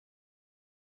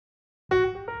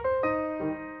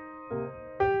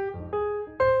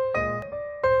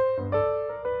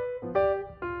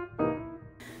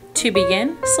To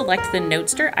begin, select the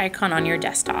KnoteSter icon on your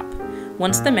desktop.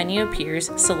 Once the menu appears,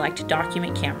 select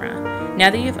Document Camera. Now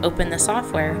that you've opened the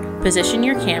software, position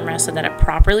your camera so that it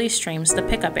properly streams the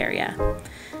pickup area.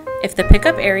 If the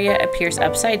pickup area appears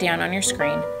upside down on your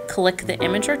screen, click the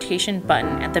Image Rotation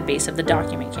button at the base of the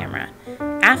document camera.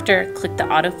 After, click the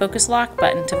Autofocus Lock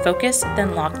button to focus,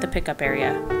 then lock the pickup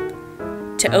area.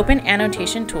 To open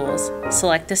Annotation Tools,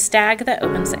 select the stag that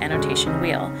opens the annotation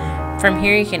wheel. From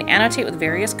here, you can annotate with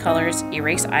various colors,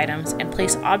 erase items, and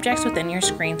place objects within your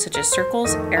screen such as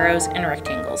circles, arrows, and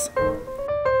rectangles.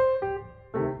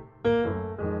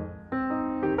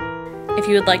 If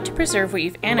you would like to preserve what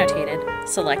you've annotated,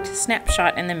 select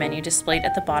Snapshot in the menu displayed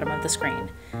at the bottom of the screen.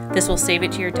 This will save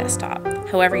it to your desktop.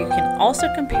 However, you can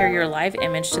also compare your live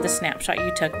image to the snapshot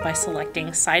you took by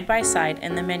selecting Side by Side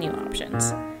in the menu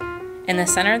options. In the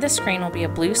center of the screen will be a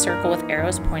blue circle with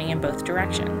arrows pointing in both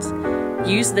directions.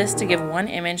 Use this to give one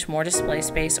image more display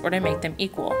space or to make them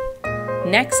equal.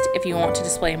 Next, if you want to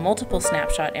display multiple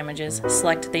snapshot images,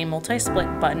 select the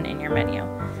Multi-Split button in your menu.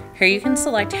 Here you can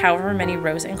select however many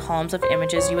rows and columns of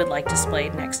images you would like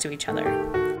displayed next to each other.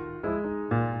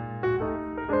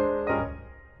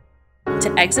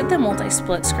 To exit the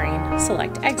multi-split screen,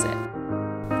 select Exit.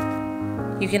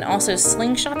 You can also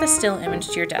slingshot the still image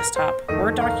to your desktop,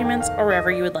 Word documents, or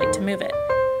wherever you would like to move it.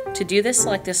 To do this,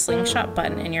 select the slingshot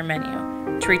button in your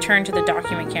menu. To return to the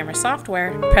document camera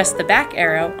software, press the back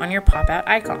arrow on your pop-out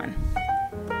icon.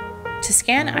 To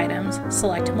scan items,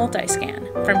 select Multi-Scan.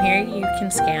 From here, you can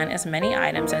scan as many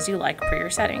items as you like per your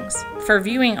settings. For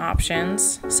viewing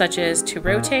options, such as to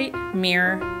rotate,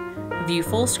 mirror, view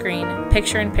full screen,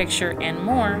 picture-in-picture, and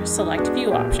more, select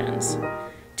View options.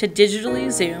 To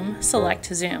digitally zoom, select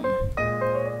Zoom.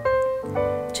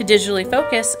 To digitally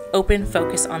focus, open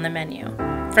Focus on the menu.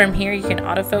 From here, you can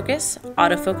autofocus,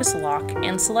 autofocus lock,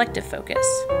 and selective focus.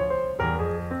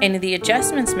 In the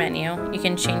Adjustments menu, you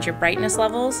can change your brightness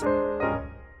levels,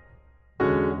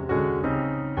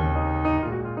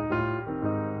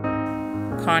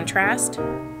 contrast,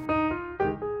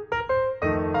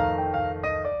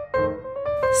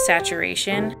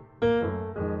 saturation,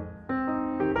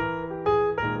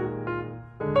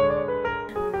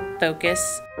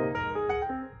 focus,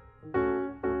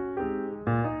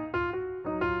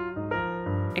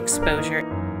 exposure,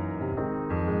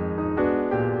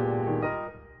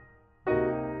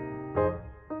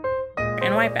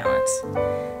 and white balance.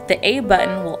 The A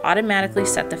button will automatically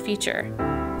set the feature.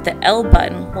 The L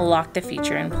button will lock the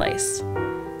feature in place.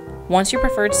 Once your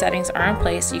preferred settings are in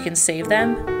place, you can save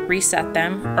them, reset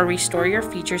them, or restore your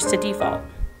features to default.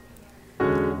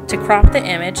 To crop the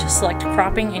image, select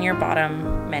Cropping in your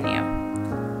bottom menu.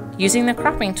 Using the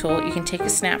cropping tool, you can take a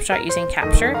snapshot using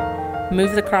Capture,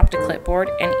 move the crop to clipboard,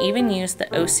 and even use the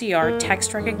OCR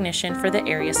text recognition for the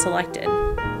area selected.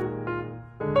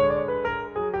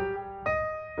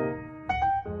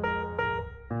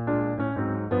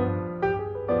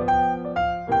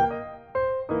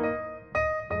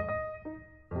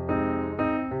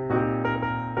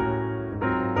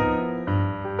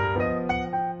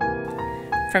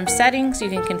 From settings, you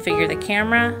can configure the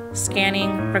camera,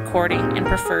 scanning, recording, and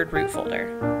preferred root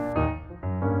folder.